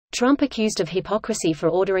Trump accused of hypocrisy for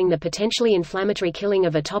ordering the potentially inflammatory killing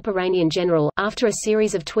of a top Iranian general, after a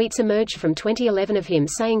series of tweets emerged from 2011 of him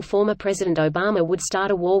saying former President Obama would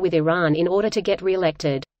start a war with Iran in order to get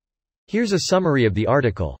re-elected. Here's a summary of the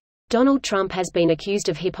article. Donald Trump has been accused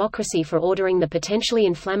of hypocrisy for ordering the potentially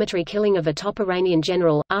inflammatory killing of a top Iranian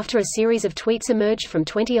general, after a series of tweets emerged from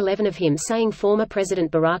 2011 of him saying former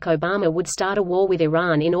President Barack Obama would start a war with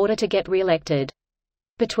Iran in order to get re-elected.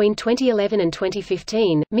 Between 2011 and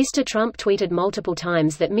 2015, Mr. Trump tweeted multiple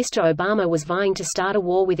times that Mr. Obama was vying to start a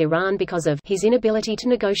war with Iran because of his inability to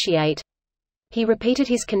negotiate. He repeated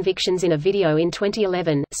his convictions in a video in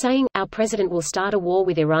 2011, saying, "Our president will start a war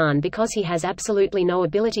with Iran because he has absolutely no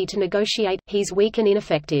ability to negotiate, he's weak and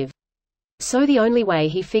ineffective. So the only way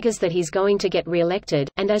he figures that he's going to get re-elected,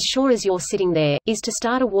 and as sure as you're sitting there, is to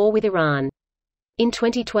start a war with Iran." In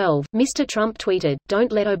 2012, Mr. Trump tweeted,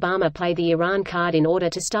 "Don't let Obama play the Iran card in order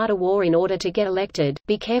to start a war in order to get elected,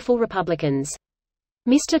 be careful Republicans."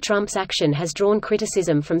 Mr. Trump's action has drawn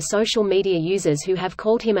criticism from social media users who have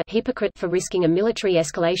called him a hypocrite for risking a military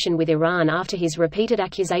escalation with Iran after his repeated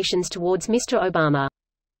accusations towards Mr. Obama.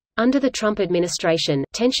 Under the Trump administration,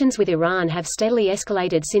 tensions with Iran have steadily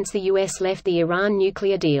escalated since the U.S. left the Iran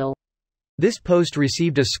nuclear deal. This post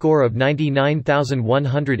received a score of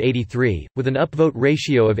 99,183, with an upvote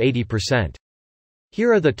ratio of 80%.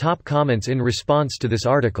 Here are the top comments in response to this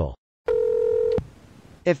article.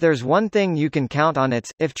 If there's one thing you can count on,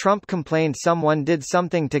 it's, if Trump complained someone did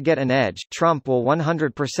something to get an edge, Trump will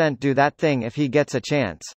 100% do that thing if he gets a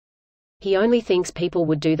chance. He only thinks people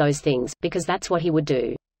would do those things, because that's what he would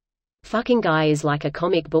do. Fucking guy is like a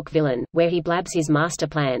comic book villain, where he blabs his master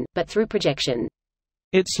plan, but through projection.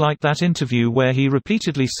 It's like that interview where he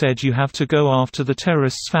repeatedly said you have to go after the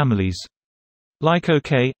terrorists' families. Like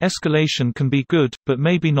okay, escalation can be good, but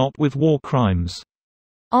maybe not with war crimes.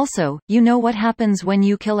 Also, you know what happens when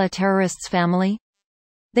you kill a terrorist's family?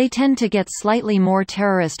 They tend to get slightly more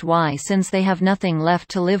terrorist. Why? Since they have nothing left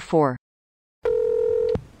to live for.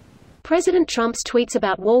 President Trump's tweets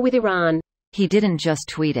about war with Iran. He didn't just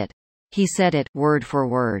tweet it. He said it, word for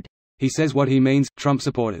word. He says what he means, Trump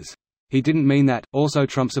supporters. He didn't mean that, also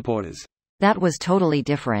Trump supporters. That was totally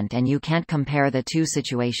different and you can't compare the two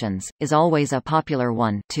situations, is always a popular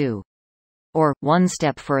one, too. Or, one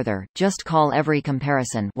step further, just call every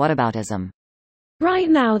comparison whataboutism. Right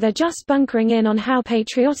now they're just bunkering in on how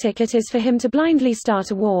patriotic it is for him to blindly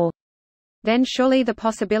start a war. Then surely the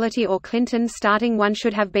possibility or Clinton starting one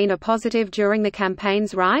should have been a positive during the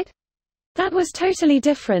campaigns, right? That was totally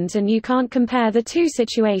different and you can't compare the two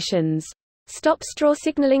situations. Stop straw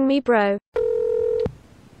signaling me, bro.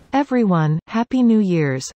 Everyone, Happy New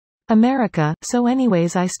Year's. America. So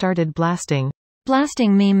anyways, I started blasting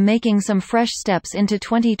meme making some fresh steps into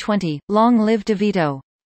 2020, long live DeVito.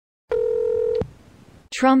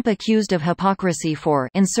 Trump accused of hypocrisy for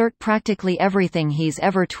insert practically everything he's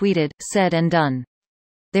ever tweeted, said and done.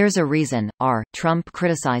 There's a reason, Trump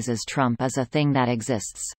criticizes Trump as a thing that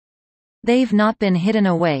exists. They've not been hidden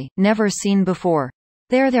away, never seen before.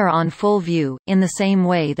 They're there on full view, in the same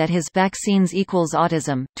way that his vaccines equals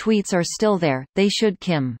autism tweets are still there. They should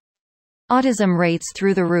Kim. Autism rates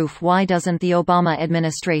through the roof. Why doesn't the Obama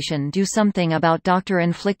administration do something about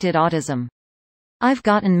doctor-inflicted autism? I've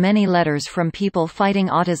gotten many letters from people fighting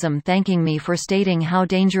autism thanking me for stating how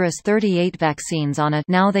dangerous 38 vaccines on a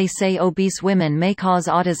now they say obese women may cause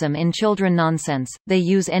autism in children nonsense. They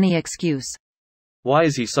use any excuse. Why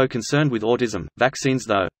is he so concerned with autism vaccines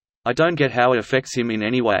though? I don't get how it affects him in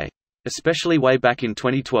any way. Especially way back in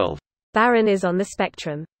 2012. Barron is on the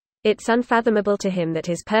spectrum. It's unfathomable to him that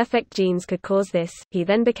his perfect genes could cause this. He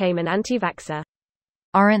then became an anti-vaxxer.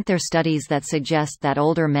 Aren't there studies that suggest that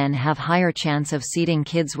older men have higher chance of seeding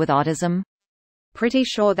kids with autism? Pretty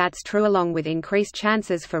sure that's true, along with increased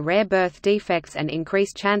chances for rare birth defects and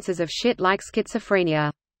increased chances of shit like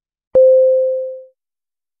schizophrenia.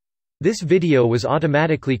 This video was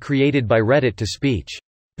automatically created by Reddit to speech.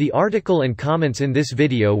 The article and comments in this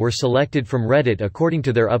video were selected from Reddit according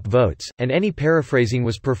to their upvotes, and any paraphrasing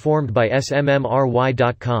was performed by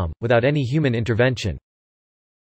smmry.com, without any human intervention.